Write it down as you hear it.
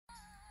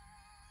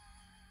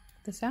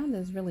The sound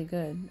is really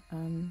good.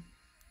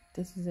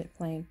 This is it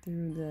playing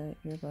through the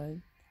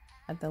earbud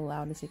at the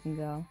loudest it can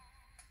go.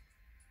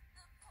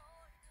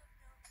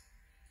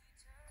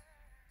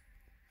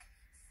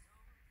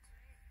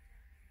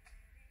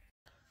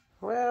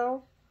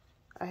 Well,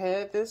 I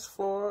had this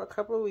for a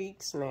couple of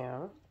weeks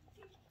now.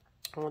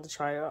 I wanted to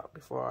try it out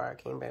before I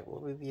came back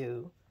with a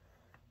review.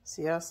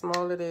 See how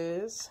small it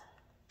is.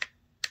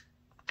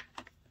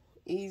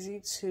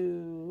 Easy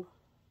to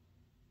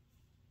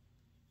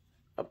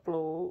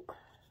upload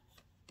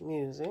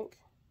music.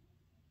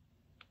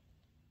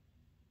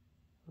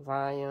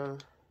 Volume.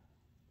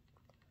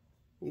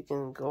 You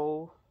can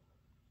go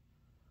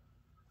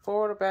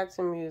forward or back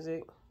to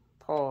music.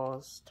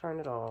 Pause. Turn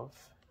it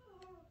off.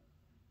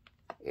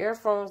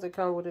 Earphones that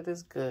come with it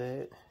is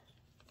good.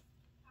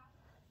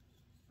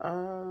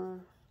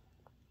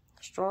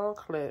 Strong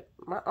clip.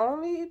 My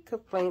only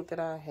complaint that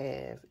I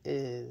have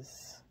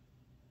is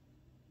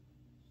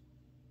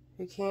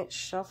you can't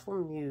shuffle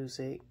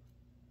music,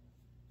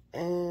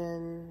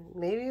 and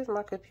maybe it's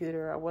my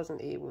computer. I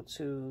wasn't able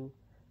to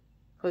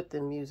put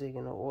the music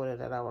in the order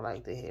that I would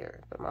like to hear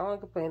it. But my only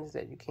complaint is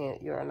that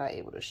you are not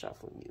able to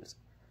shuffle music.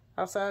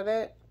 Outside of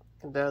that,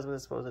 it does what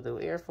it's supposed to do.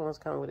 Earphones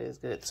come with it is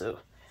good too.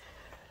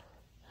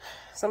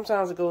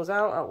 Sometimes it goes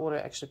out. I order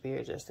an extra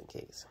pair just in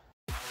case.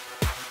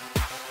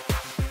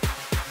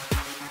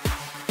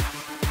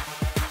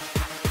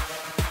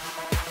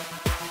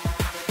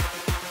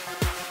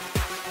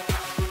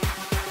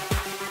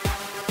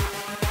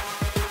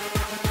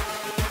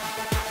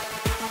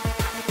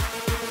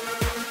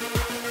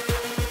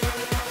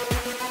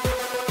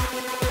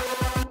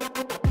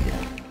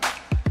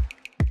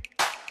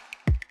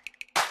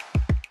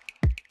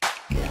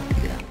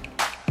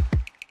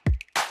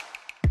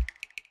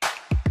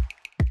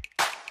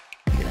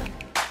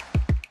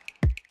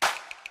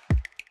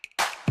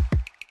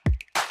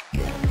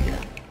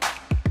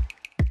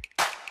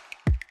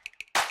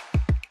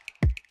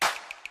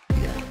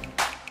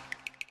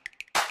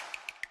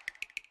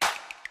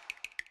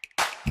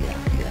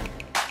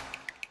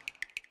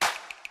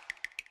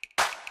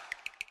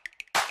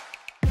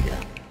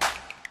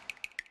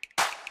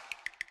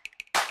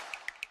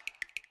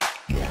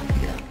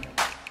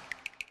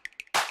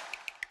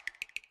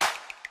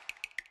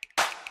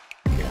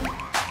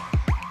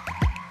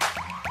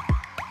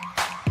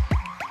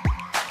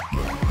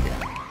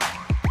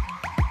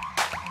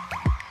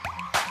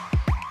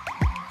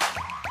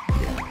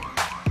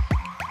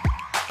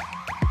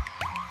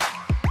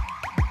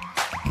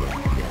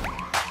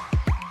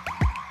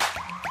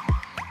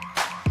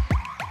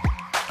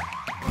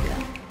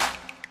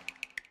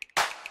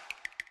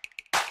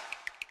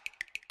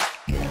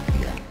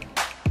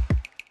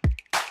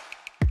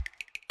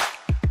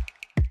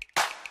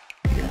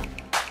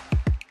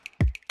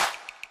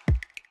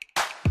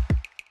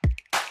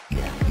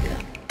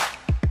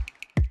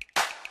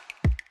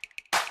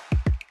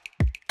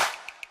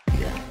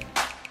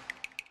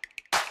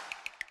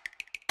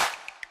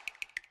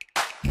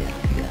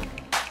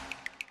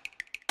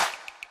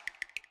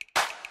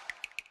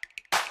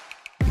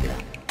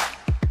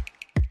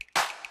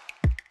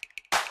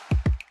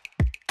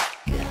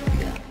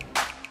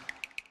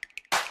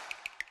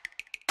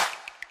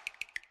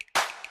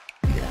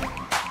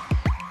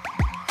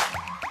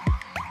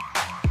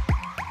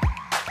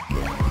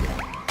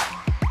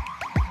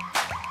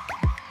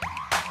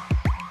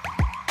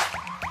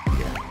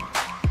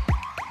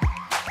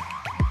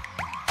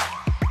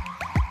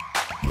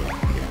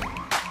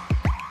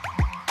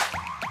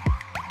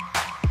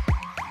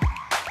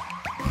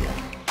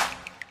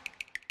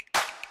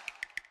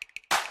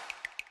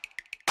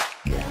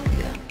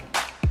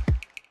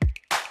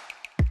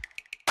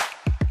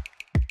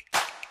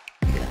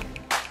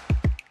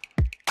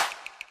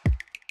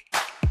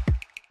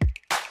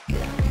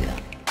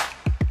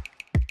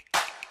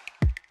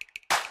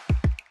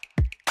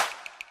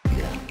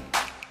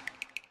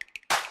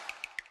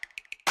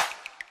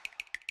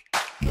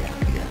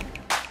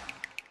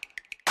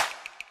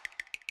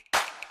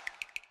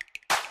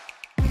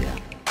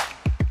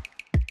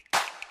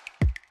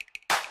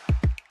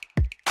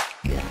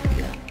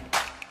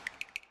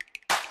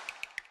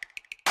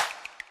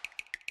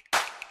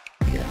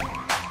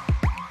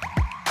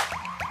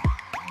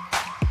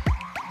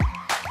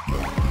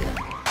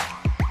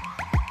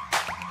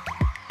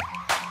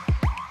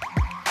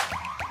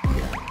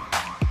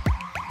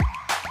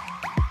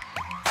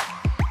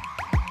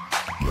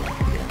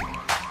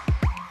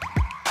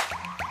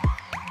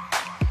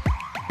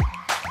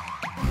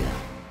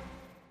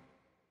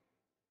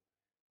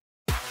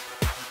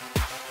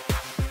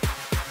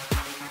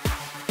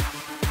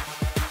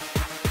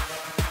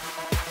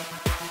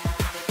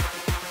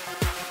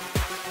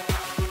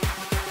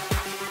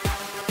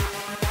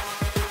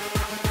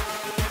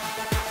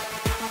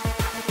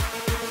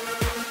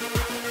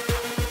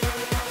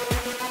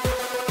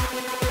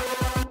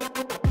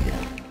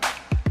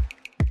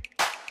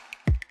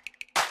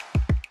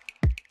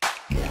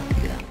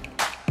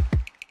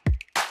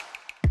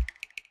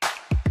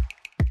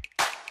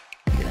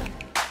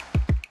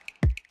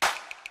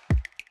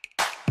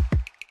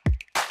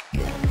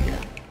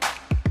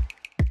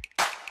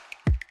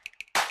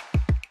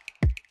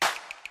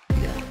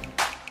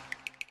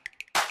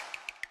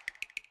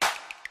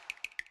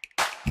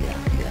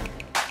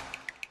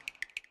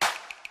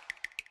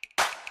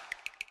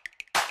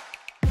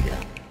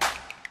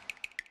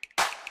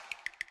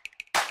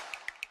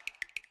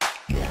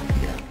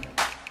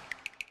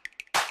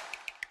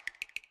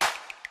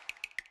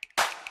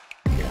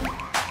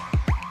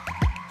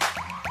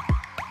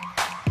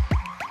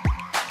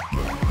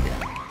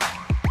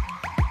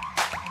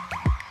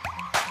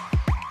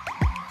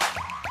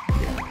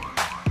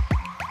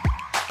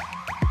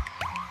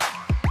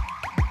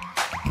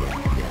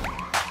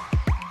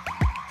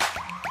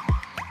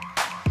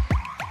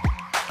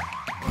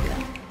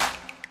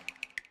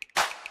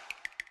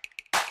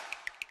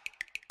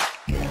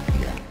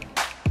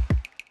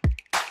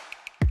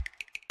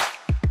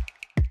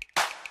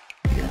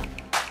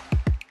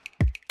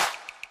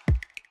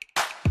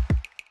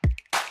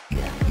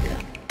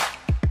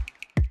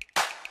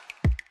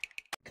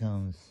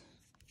 comes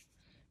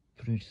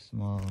pretty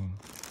small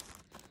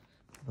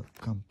but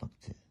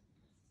compacted.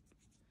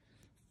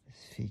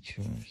 Its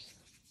features,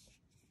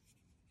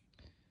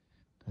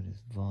 got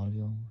its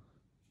volume,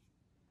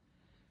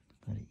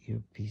 got an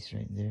earpiece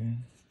right there,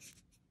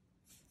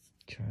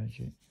 charge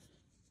it.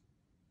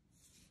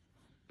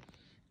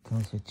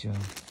 Comes with your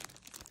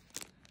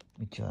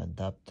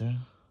adapter,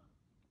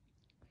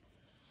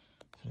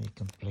 so you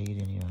can play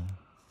it in your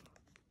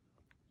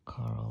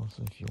car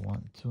also if you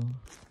want to.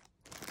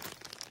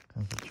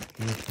 Comes with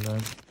your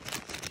earplug.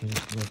 Here's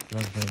the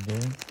earplug right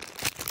there.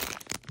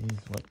 This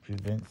is what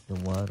prevents the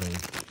water.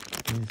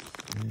 This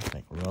is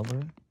like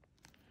rubber.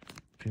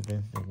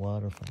 Prevents the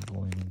water from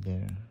going in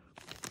there.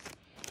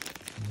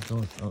 And it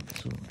goes out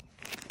to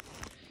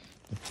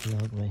the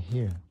plug right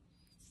here.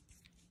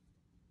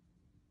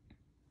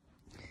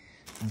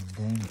 And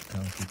then it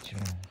comes with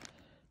your,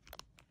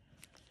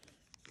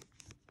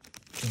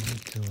 you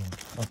need to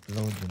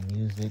upload the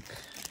music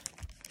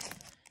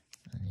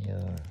and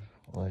your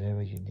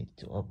whatever you need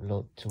to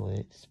upload to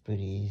it. It's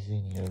pretty easy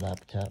in your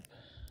laptop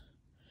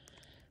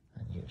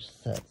and your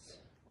sets.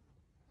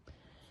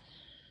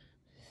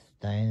 This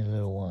tiny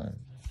little one,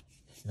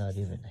 it's not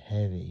even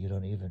heavy, you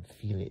don't even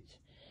feel it.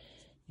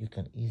 You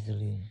can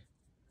easily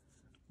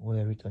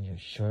wear it on your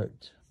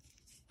shirt,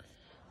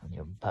 on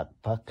your back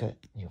pocket,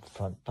 your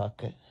front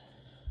pocket,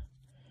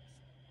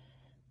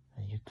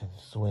 and you can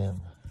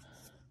swim,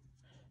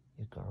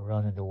 you can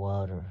run in the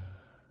water,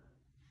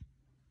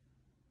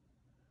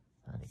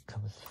 and it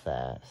comes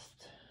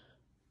fast.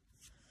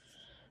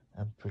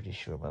 I'm pretty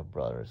sure my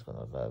brother is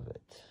gonna love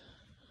it.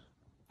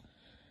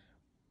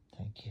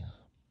 Thank you.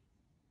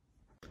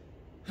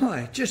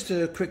 Hi, just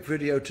a quick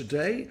video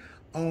today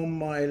on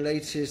my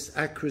latest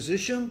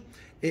acquisition.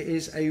 It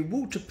is a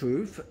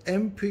waterproof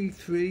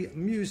MP3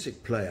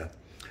 music player,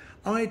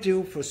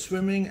 ideal for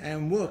swimming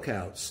and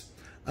workouts.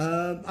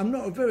 I'm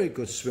not a very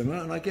good swimmer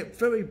and I get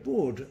very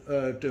bored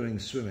doing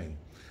swimming.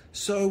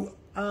 So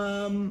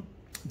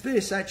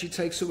this actually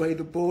takes away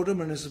the boredom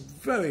and is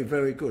very,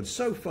 very good.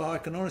 So far I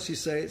can honestly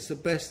say it's the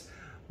best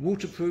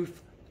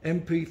waterproof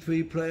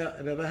MP3 player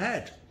I've ever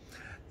had.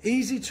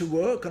 Easy to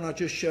work, and I'll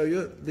just show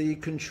you. The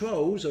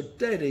controls are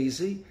dead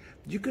easy.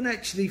 You can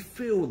actually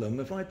feel them.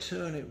 If I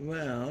turn it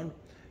round,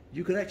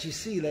 you can actually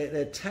see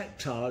they're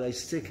tactile, they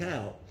stick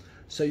out.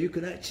 So you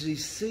can actually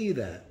see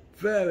that.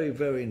 Very,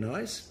 very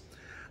nice.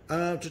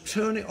 To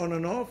turn it on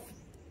and off,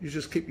 you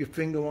just keep your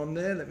finger on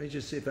there. Let me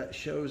just see if that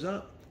shows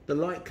up. The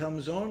light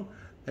comes on,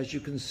 as you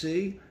can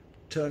see.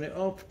 Turn it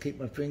off, keep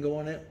my finger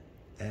on it,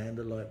 and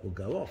the light will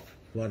go off.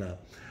 Voila.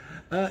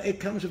 It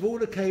comes with all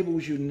the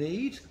cables you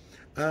need.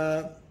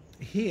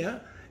 Here,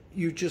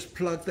 you just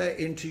plug that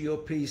into your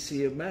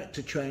PC or Mac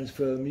to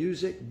transfer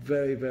music.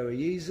 Very, very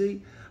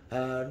easy.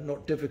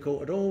 Not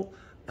difficult at all.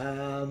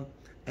 And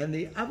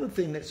the other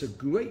thing that's a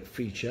great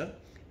feature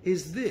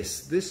is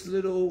this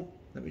little,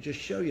 let me just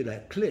show you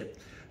that clip.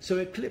 So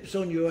it clips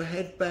on your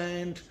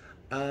headband,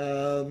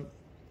 and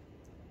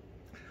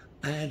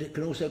it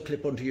can also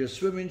clip onto your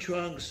swimming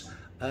trunks,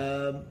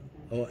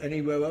 or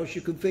anywhere else you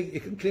can think you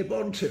can clip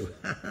onto.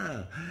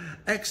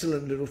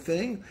 Excellent little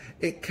thing.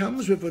 It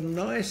comes with a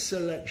nice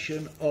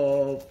selection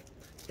of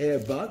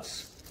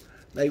earbuds.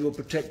 They will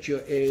protect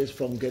your ears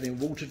from getting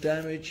water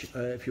damage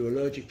if you're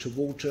allergic to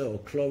water or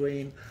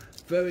chlorine.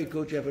 Very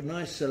good. You have a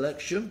nice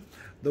selection.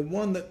 The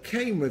one that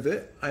came with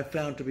it I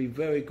found to be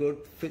very good,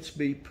 fits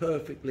me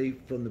perfectly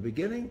from the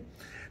beginning.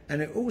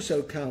 And it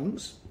also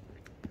comes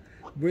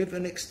with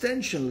an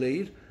extension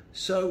lead.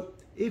 So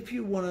if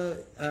you want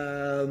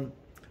to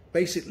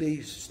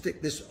basically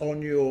stick this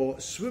on your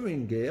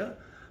swimming gear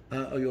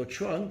or your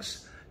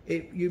trunks,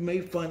 you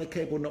may find the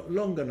cable not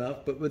long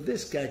enough, but with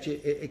this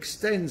gadget it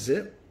extends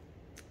it.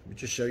 Let me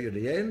just show you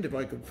the end if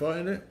I can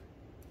find it.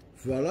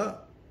 Voila.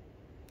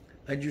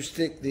 And you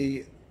stick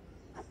the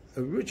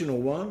original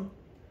one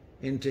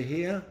into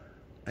here,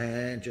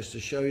 and just to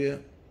show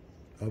you,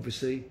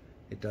 obviously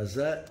it does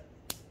that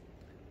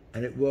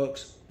and it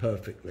works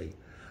perfectly.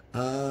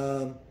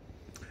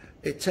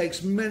 It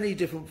takes many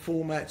different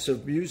formats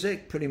of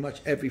music, pretty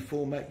much every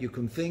format you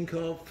can think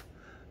of.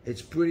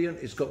 It's brilliant.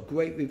 It's got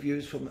great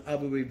reviews from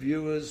other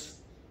reviewers.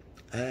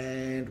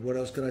 And what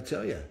else can I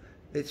tell you?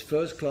 It's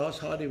first class,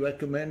 highly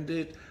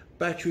recommended.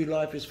 Battery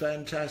life is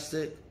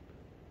fantastic.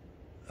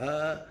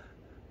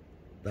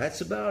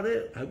 That's about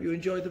it. Hope you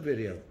enjoyed the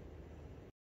video.